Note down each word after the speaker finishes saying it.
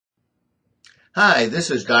Hi, this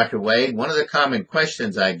is Dr. Wade. One of the common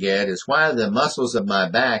questions I get is why the muscles of my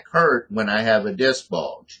back hurt when I have a disc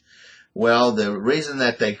bulge. Well, the reason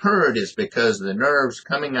that they hurt is because the nerves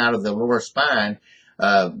coming out of the lower spine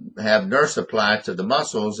have nerve supply to the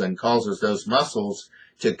muscles and causes those muscles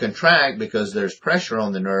to contract because there's pressure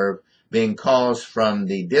on the nerve being caused from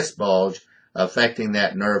the disc bulge affecting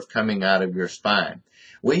that nerve coming out of your spine.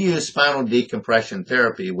 We use spinal decompression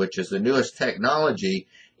therapy, which is the newest technology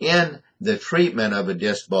in the treatment of a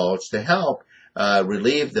disc bulge to help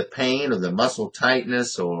relieve the pain or the muscle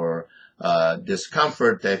tightness or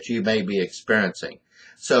discomfort that you may be experiencing.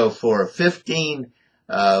 So for 15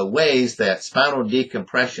 ways that spinal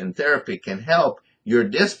decompression therapy can help your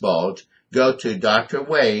disc bulge, go to Dr.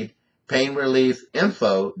 Wade,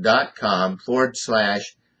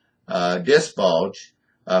 painreliefinfo.com/disc bulge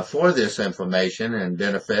for this information and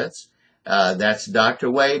benefits. That's Dr.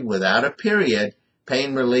 Wade without a period,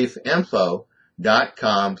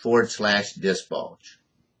 painreliefinfo.com/disc bulge.